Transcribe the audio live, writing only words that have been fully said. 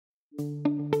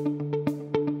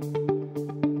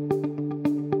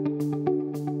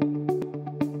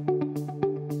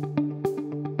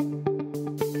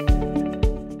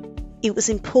It was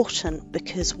important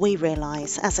because we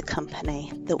realise as a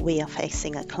company that we are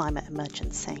facing a climate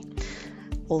emergency.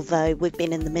 Although we've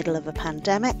been in the middle of a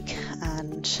pandemic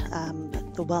and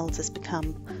the world has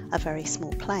become a very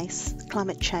small place,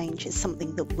 climate change is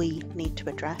something that we need to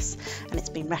address, and it's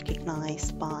been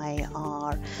recognised by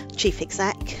our Chief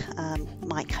Exec,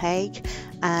 Mike Hague,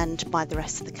 and by the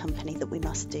rest of the company that we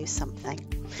must do something.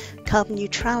 Carbon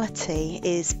neutrality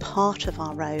is part of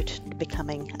our road to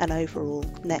becoming an overall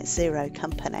net zero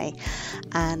company,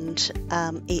 and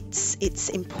it's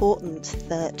important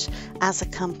that as a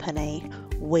company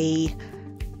we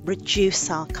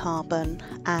reduce our carbon,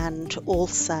 and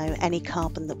also any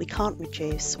carbon that we can't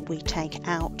reduce we take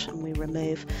out and we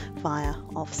remove via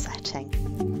offsetting.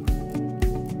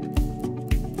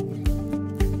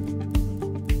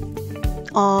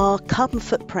 Our carbon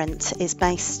footprint is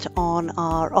based on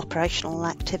our operational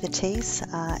activities.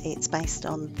 It's based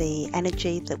on the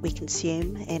energy that we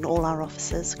consume in all our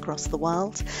offices across the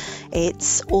world.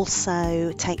 It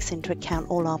also takes into account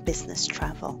all our business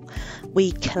travel.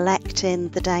 We collect in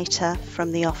the data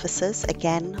from the offices,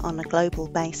 again on a global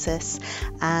basis,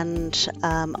 and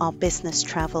our business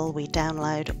travel, we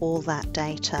download all that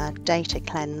data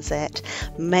cleanse it,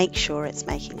 make sure it's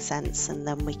making sense, and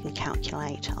then we can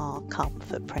calculate our carbon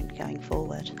footprint going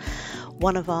forward.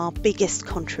 One of our biggest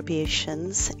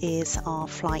contributions is our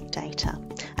flight data.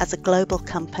 As a global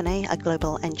company, a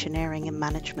global engineering and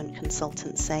management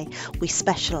consultancy, we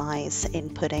specialise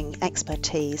in putting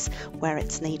expertise where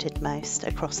it's needed most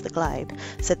across the globe.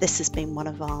 So this has been one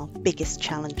of our biggest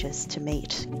challenges to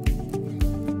meet.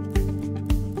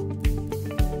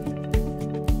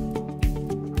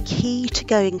 Key to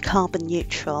going carbon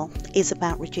neutral is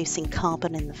about reducing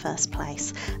carbon in the first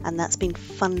place, and that's been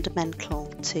fundamental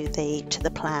to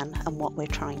the plan and what we're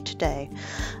trying to do.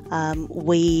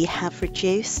 We have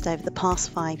reduced over the past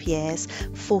 5 years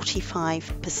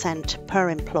 45% per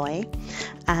employee,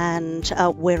 and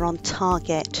we're on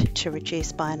target to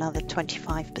reduce by another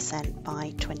 25%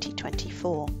 by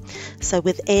 2024. So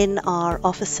within our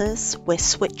offices we're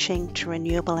switching to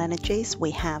renewable energies.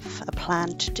 We have a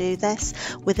plan to do this.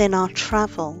 Within our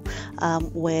travel,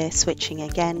 we're switching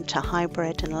again to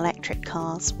hybrid and electric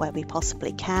cars where we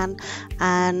possibly can,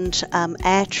 and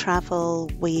air travel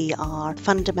we are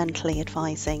fundamentally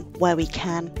advising where we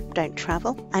can don't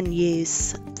travel, and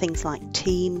use things like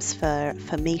Teams for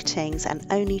meetings, and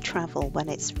only travel when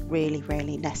it's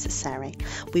really necessary.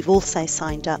 We've also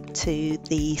signed up to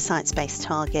the science-based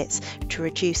targets to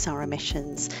reduce our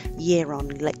emissions year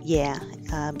on year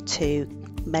to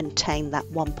maintain that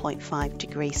 1.5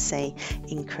 degrees C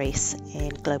increase in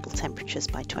global temperatures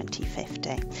by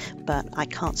 2050. But I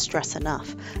can't stress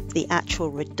enough, the actual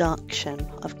reduction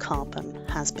of carbon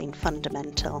has been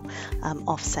fundamental.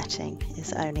 Offsetting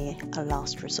is only a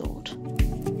last resort.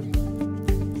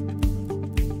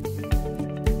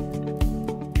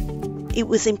 It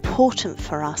was important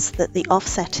for us that the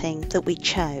offsetting that we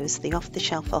chose, the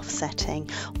off-the-shelf offsetting,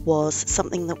 was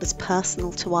something that was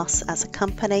personal to us as a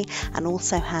company and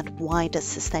also had wider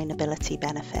sustainability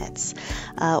benefits.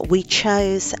 We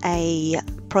chose a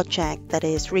project that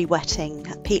is re-wetting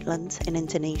peatlands in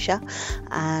Indonesia,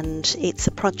 and it's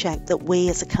a project that we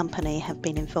as a company have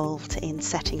been involved in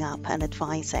setting up and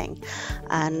advising.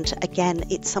 And again,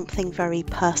 it's something very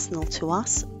personal to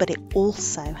us, but it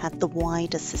also had the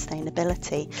wider sustainability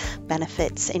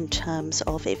benefits in terms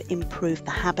of it improved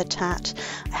the habitat,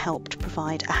 helped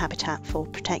provide a habitat for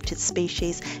protected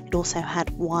species. It also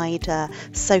had wider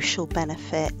social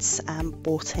benefits and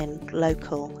brought in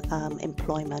local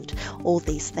employment. All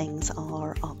these things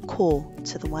are core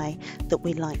to the way that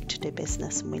we like to do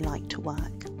business and we like to work.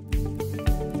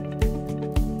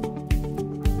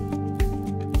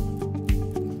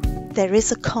 There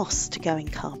is a cost to going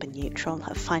carbon neutral,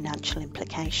 of financial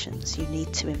implications. You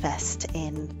need to invest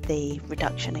in the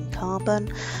reduction in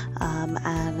carbon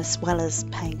and as well as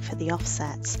paying for the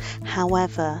offsets.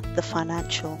 However, the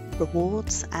financial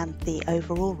rewards and the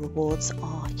overall rewards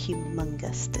are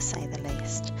humongous, to say the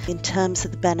least. In terms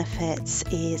of the benefits,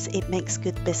 is it makes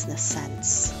good business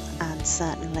sense, and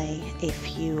certainly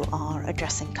if you are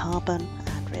addressing carbon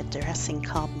and addressing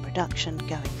carbon reduction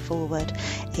going forward,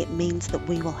 it means that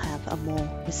we will have a more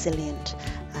resilient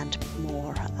and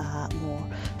more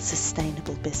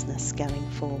sustainable business going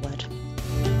forward.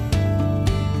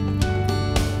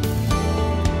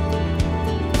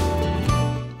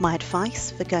 My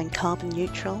advice for going carbon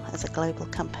neutral as a global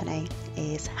company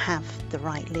is have the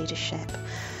right leadership.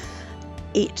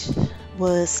 It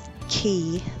was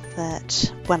key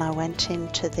that when I went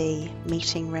into the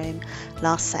meeting room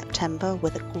last September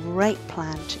with a great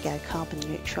plan to go carbon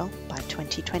neutral by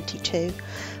 2022,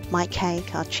 Mike Hague,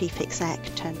 our chief exec,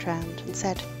 turned around and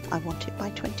said, I want it by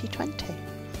 2020.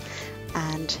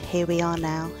 And here we are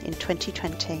now in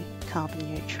 2020,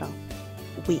 carbon neutral.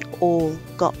 We all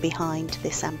got behind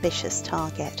this ambitious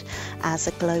target as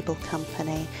a global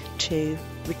company to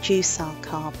reduce our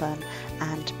carbon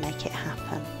and make it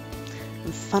happen.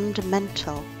 And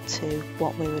fundamental to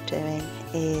what we were doing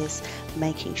is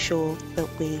making sure that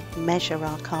we measure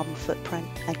our carbon footprint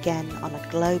again on a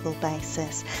global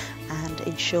basis and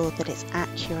ensure that it's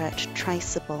accurate,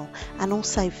 traceable and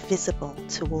also visible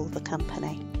to all the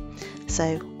company.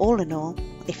 So all in all,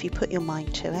 if you put your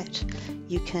mind to it,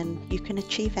 you can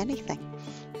achieve anything.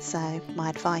 So my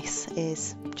advice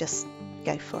is just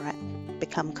go for it,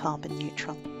 become carbon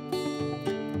neutral.